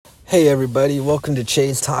Hey everybody, welcome to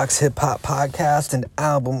Chase Talks Hip Hop Podcast, and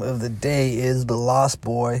album of the day is The Lost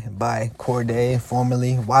Boy by Cordae,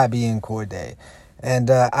 formerly YBN Cordae. And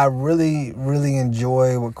I really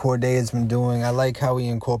enjoy what Cordae has been doing. I like how he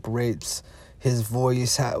incorporates his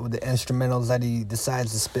voice, the instrumentals that he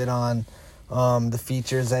decides to spit on, the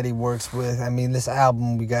features that he works with. I mean, this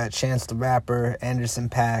album, we got Chance the Rapper, Anderson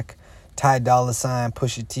 .Paak, Ty Dolla $ign,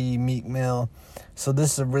 Pusha T, Meek Mill. So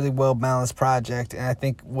this is a really well-balanced project, and I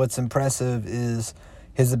think what's impressive is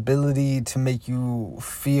his ability to make you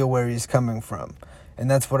feel where he's coming from.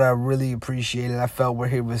 And that's what I really appreciated. I felt where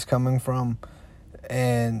he was coming from,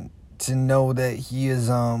 and to know that he is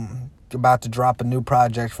about to drop a new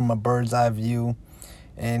project from a bird's eye view,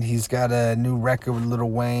 and he's got a new record with Lil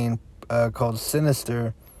Wayne called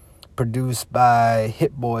Sinister, produced by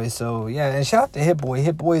Hit Boy. So yeah, and shout out to Hit Boy.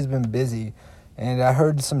 Hit Boy has been busy. And I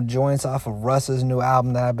heard some joints off of Russ's new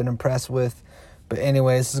album that I've been impressed with. But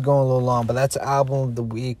anyway, this is going a little long. But that's album of the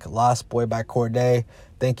week, Lost Boy by Cordae.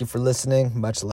 Thank you for listening. Much love.